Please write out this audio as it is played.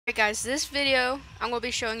Guys, this video I'm going to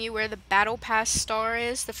be showing you where the battle pass star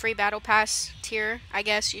is, the free battle pass tier, I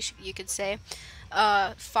guess you could say.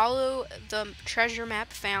 Follow the treasure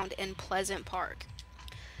map found in Pleasant Park.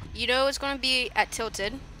 You know it's going to be at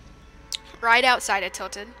Tilted, right outside of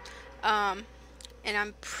Tilted. And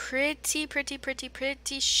I'm pretty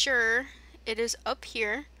sure it is up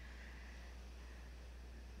here.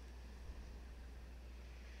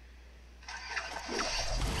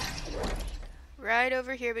 Right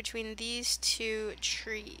over here between these two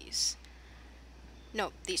trees.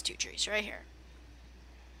 No, these two trees right here.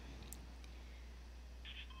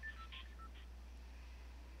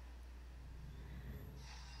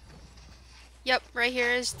 Yep, right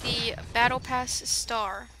here is the battle pass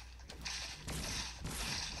star.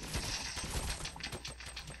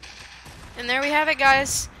 And there we have it,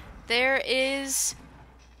 guys. There is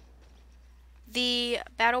the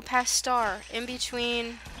battle pass star in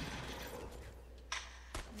between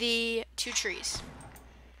the two trees.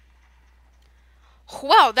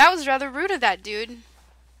 Wow, that was rather rude of that dude.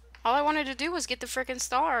 All I wanted to do was get the frickin'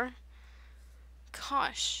 star.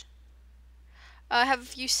 Gosh.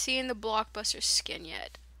 Have you seen the Blockbuster skin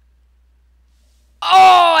yet?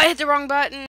 Oh, I hit the wrong button.